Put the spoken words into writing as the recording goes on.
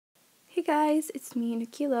Hey guys, it's me,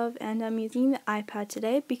 Nikki Love, and I'm using the iPad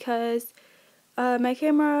today because my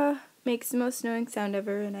camera makes the most annoying sound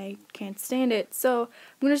ever and I can't stand it. So I'm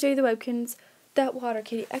going to show you the Webkinz that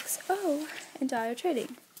waterkittyxo and I are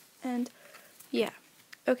trading. And yeah,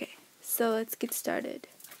 okay, so let's get started.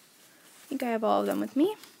 I think I have all of them with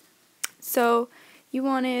me. So you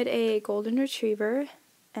wanted a golden retriever,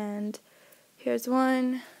 and here's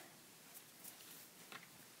one.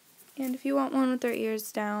 And if you want one with their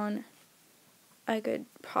ears down, I could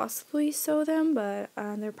possibly sew them, but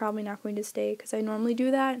they're probably not going to stay because I normally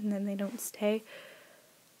do that and then they don't stay.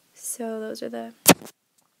 So those are the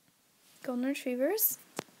golden retrievers.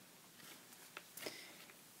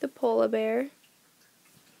 The polar bear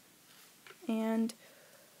and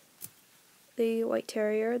the white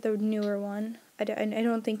terrier, the newer one. I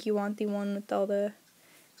don't think you want the one with all the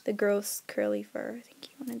gross curly fur. I think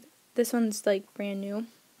you wanted this one's like brand new.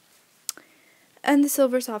 And the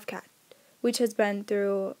silver soft cat, which has been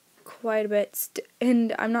through quite a bit,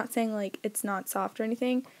 and I'm not saying like it's not soft or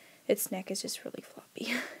anything, its neck is just really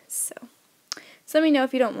floppy. so let me know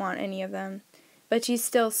if you don't want any of them, but she's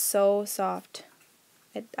still so soft.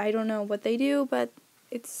 I don't know what they do, but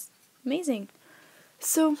it's amazing.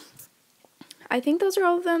 So I think those are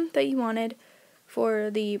all of them that you wanted for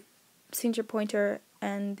the signature pointer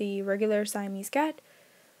and the regular Siamese cat.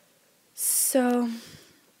 So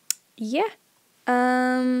yeah,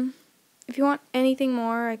 if you want anything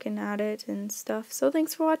more, I can add it and stuff. So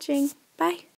thanks for watching. Bye.